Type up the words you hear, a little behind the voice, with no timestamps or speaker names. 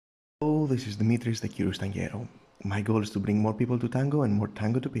Hello, this is Dimitris the Curious Tanguero. My goal is to bring more people to tango and more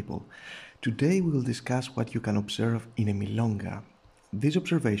tango to people. Today we will discuss what you can observe in a milonga. These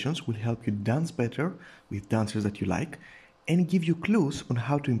observations will help you dance better with dancers that you like and give you clues on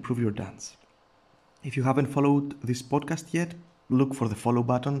how to improve your dance. If you haven't followed this podcast yet, look for the follow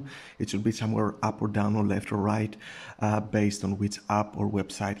button. It should be somewhere up or down or left or right, based on which app or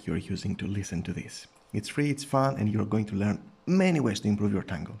website you're using to listen to this. It's free, it's fun, and you're going to learn many ways to improve your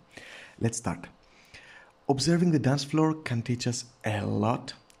tango. Let's start. Observing the dance floor can teach us a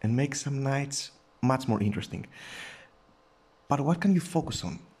lot and make some nights much more interesting. But what can you focus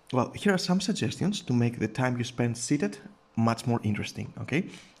on? Well, here are some suggestions to make the time you spend seated much more interesting, okay?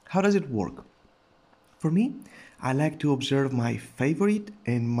 How does it work? For me, I like to observe my favorite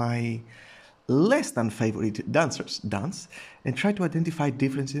and my less than favorite dancers dance and try to identify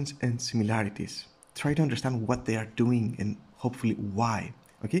differences and similarities. Try to understand what they are doing and hopefully why.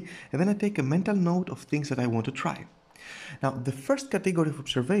 Okay? And then I take a mental note of things that I want to try. Now, the first category of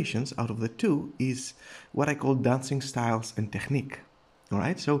observations out of the two is what I call dancing styles and technique. All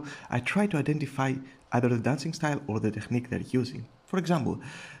right? So I try to identify either the dancing style or the technique they're using. For example,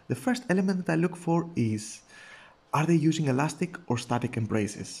 the first element that I look for is, are they using elastic or static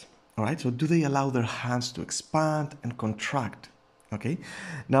embraces? All right, so do they allow their hands to expand and contract? Okay,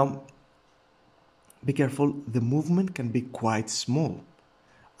 now be careful, the movement can be quite small.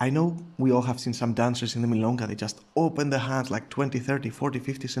 I know we all have seen some dancers in the milonga, they just open the hands like 20, 30, 40,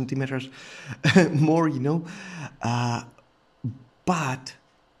 50 centimeters more, but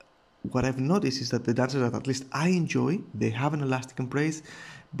what I've noticed is that the dancers that at least I enjoy, they have an elastic embrace,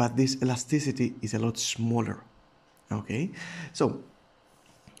 but this elasticity is a lot smaller. Okay, so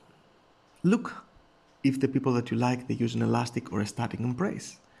look if the people that you like, they use an elastic or a static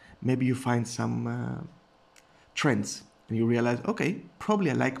embrace. Maybe you find some trends and you realize, okay, probably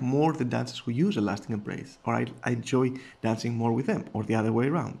I like more the dancers who use elastic embrace, or I enjoy dancing more with them, or the other way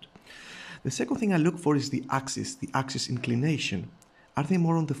around. The second thing I look for is the axis inclination. Are they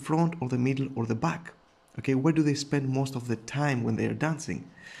more on the front or the middle or the back? Okay, where do they spend most of the time when they are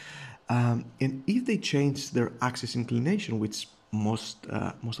dancing? And if they change their axis inclination, which most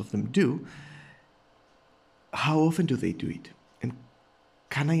of them do, how often do they do it? And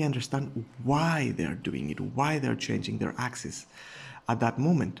can I understand why they're doing it, why they're changing their axis at that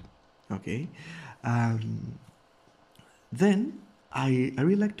moment? Okay. Then I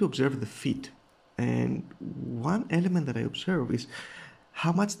really like to observe the feet. And one element that I observe is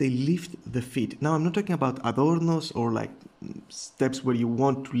how much they lift the feet. Now, I'm not talking about adornos or like steps where you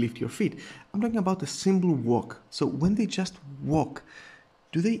want to lift your feet. I'm talking about a simple walk. So when they just walk,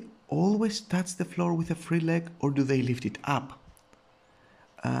 do they always touch the floor with a free leg or do they lift it up?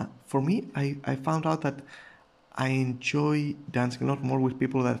 For me, I found out that I enjoy dancing a lot more with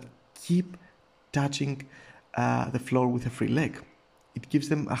people that keep touching the floor with a free leg. It gives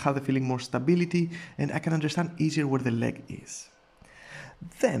them, I have the feeling, more stability, and I can understand easier where the leg is.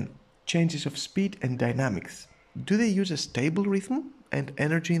 Then, changes of speed and dynamics. Do they use a stable rhythm and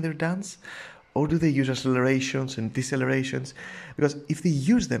energy in their dance? Or do they use accelerations and decelerations? Because if they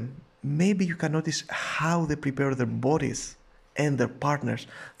use them, maybe you can notice how they prepare their bodies and their partners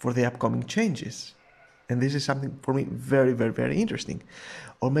for the upcoming changes. And this is something for me very, very, very interesting.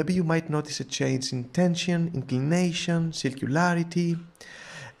 Or maybe you might notice a change in tension, inclination, circularity,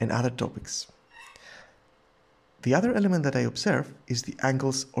 and other topics. The other element that I observe is the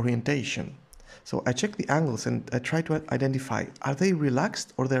angles orientation. So I check the angles and I try to identify, are they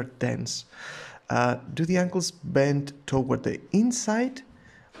relaxed or they're tense? Do the ankles bend toward the inside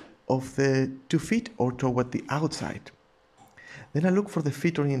of the 2 feet or toward the outside? Then I look for the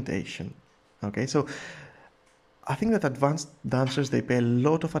feet orientation. Okay, so I think that advanced dancers, they pay a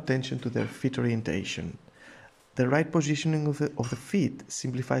lot of attention to their feet orientation. The right positioning of the feet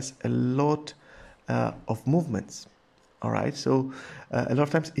simplifies a lot of movements. All right, so a lot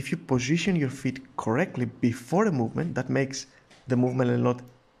of times if you position your feet correctly before a movement, that makes the movement a lot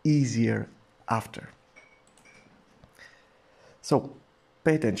easier after. So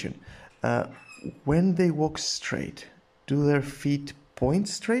pay attention. When they walk straight, do their feet point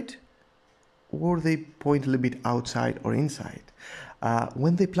straight or they point a little bit outside or inside?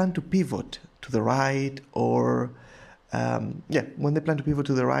 When they plan to pivot to the right or, when they plan to pivot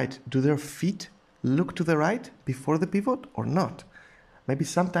to the right, do their feet look to the right before the pivot or not? Maybe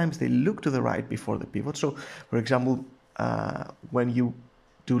sometimes they look to the right before the pivot. So, for example, when you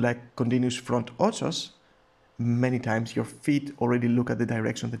do like continuous front ochos, many times your feet already look at the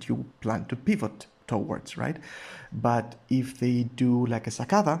direction that you plan to pivot towards, right? But if they do like a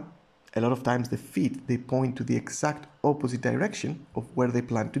sacada, a lot of times the feet, they point to the exact opposite direction of where they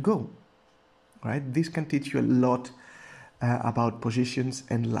plan to go, right? This can teach you a lot about positions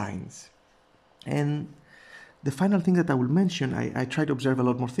and lines. And the final thing that I will mention, I try to observe a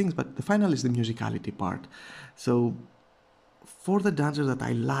lot more things, but the final is the musicality part. So for the dancers that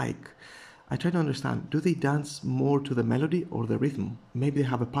I like, I try to understand, do they dance more to the melody or the rhythm? Maybe they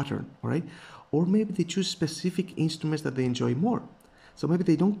have a pattern, all right? Or maybe they choose specific instruments that they enjoy more. So maybe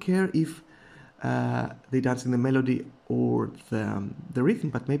they don't care if they dance in the melody or the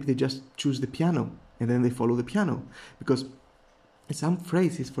rhythm, but maybe they just choose the piano and then they follow the piano. Because some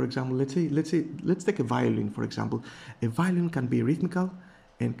phrases, for example, let's take a violin, for example. A violin can be rhythmical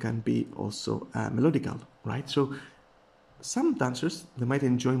and can be also melodical, right? So some dancers, they might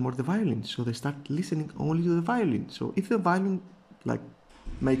enjoy more the violin, so they start listening only to the violin. So if the violin like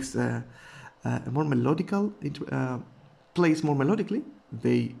makes a more melodical, plays more melodically,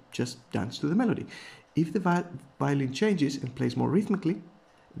 they just dance to the melody. If the violin changes and plays more rhythmically,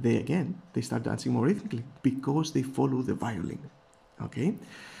 they start dancing more rhythmically because they follow the violin. Okay.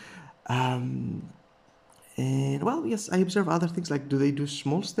 And well, yes, I observe other things like, do they do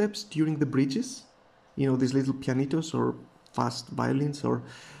small steps during the bridges? You know, these little pianitos or fast violins, or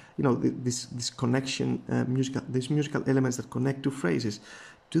you know, this connection, these musical elements that connect two phrases.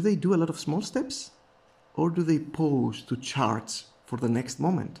 Do they do a lot of small steps, or do they pause to charts for the next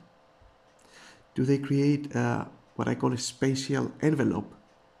moment? Do they create what I call a spatial envelope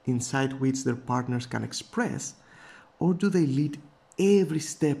inside which their partners can express, or do they lead every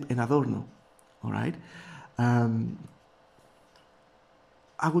step an adorno? All right.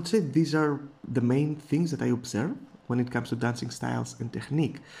 I would say these are the main things that I observe when it comes to dancing styles and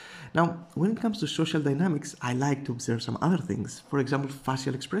technique. Now, when it comes to social dynamics, I like to observe some other things. For example,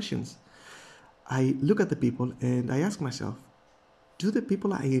 facial expressions. I look at the people and I ask myself, do the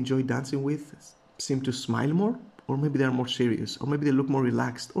people I enjoy dancing with seem to smile more? Or maybe they're more serious, or maybe they look more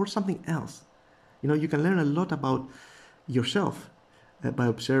relaxed, or something else. You know, you can learn a lot about yourself by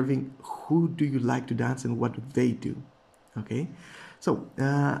observing who do you like to dance and what do they do. Okay. So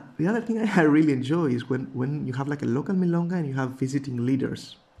the other thing I really enjoy is when you have like a local milonga and you have visiting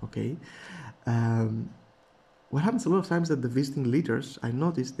leaders. Okay. What happens a lot of times that the visiting leaders, I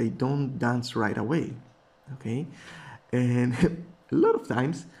notice they don't dance right away. Okay. And a lot of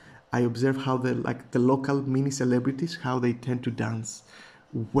times I observe how the local mini celebrities, how they tend to dance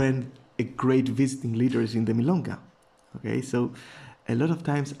when a great visiting leader is in the milonga. Okay. So a lot of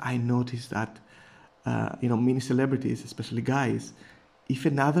times I notice that mini celebrities, especially guys, if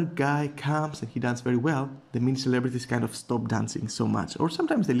another guy comes and he dances very well, the mini celebrities kind of stop dancing so much, or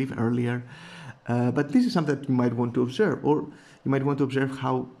sometimes they leave earlier. But this is something that you might want to observe, or you might want to observe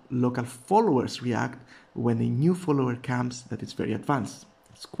how local followers react when a new follower comes that is very advanced.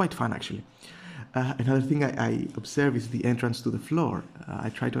 It's quite fun, actually. Another thing I observe is the entrance to the floor. I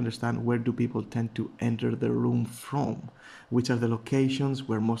try to understand where do people tend to enter the room from, which are the locations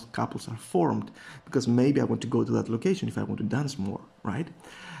where most couples are formed, because maybe I want to go to that location if I want to dance more, right?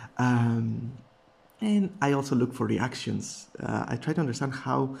 And I also look for reactions. I try to understand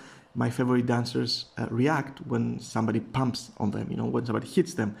how my favorite dancers react when somebody pumps on them, when somebody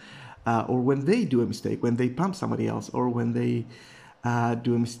hits them, or when they do a mistake, when they pump somebody else, or when they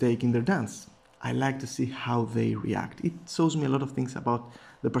do a mistake in their dance. I like to see how they react. It shows me a lot of things about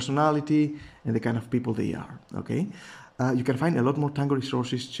the personality and the kind of people they are, okay? You can find a lot more tango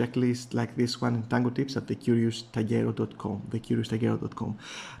resources, checklists like this one, and tango tips at thecurioustaguero.com.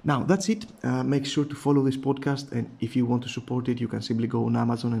 Now, that's it. Make sure to follow this podcast, and if you want to support it, you can simply go on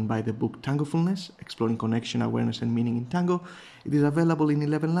Amazon and buy the book Tangofulness, Exploring Connection, Awareness, and Meaning in Tango. It is available in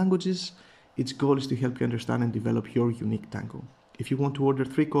 11 languages. Its goal is to help you understand and develop your unique tango. If you want to order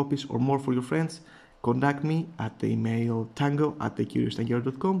 3 copies or more for your friends, contact me at the email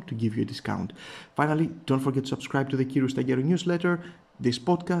tango@thecurioustaguero.com to give you a discount. Finally, don't forget to subscribe to the Curious Taguero newsletter, this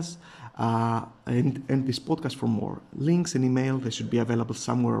podcast, and this podcast for more. Links and email, they should be available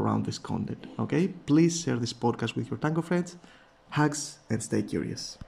somewhere around this content. Okay? Please share this podcast with your tango friends. Hugs and stay curious.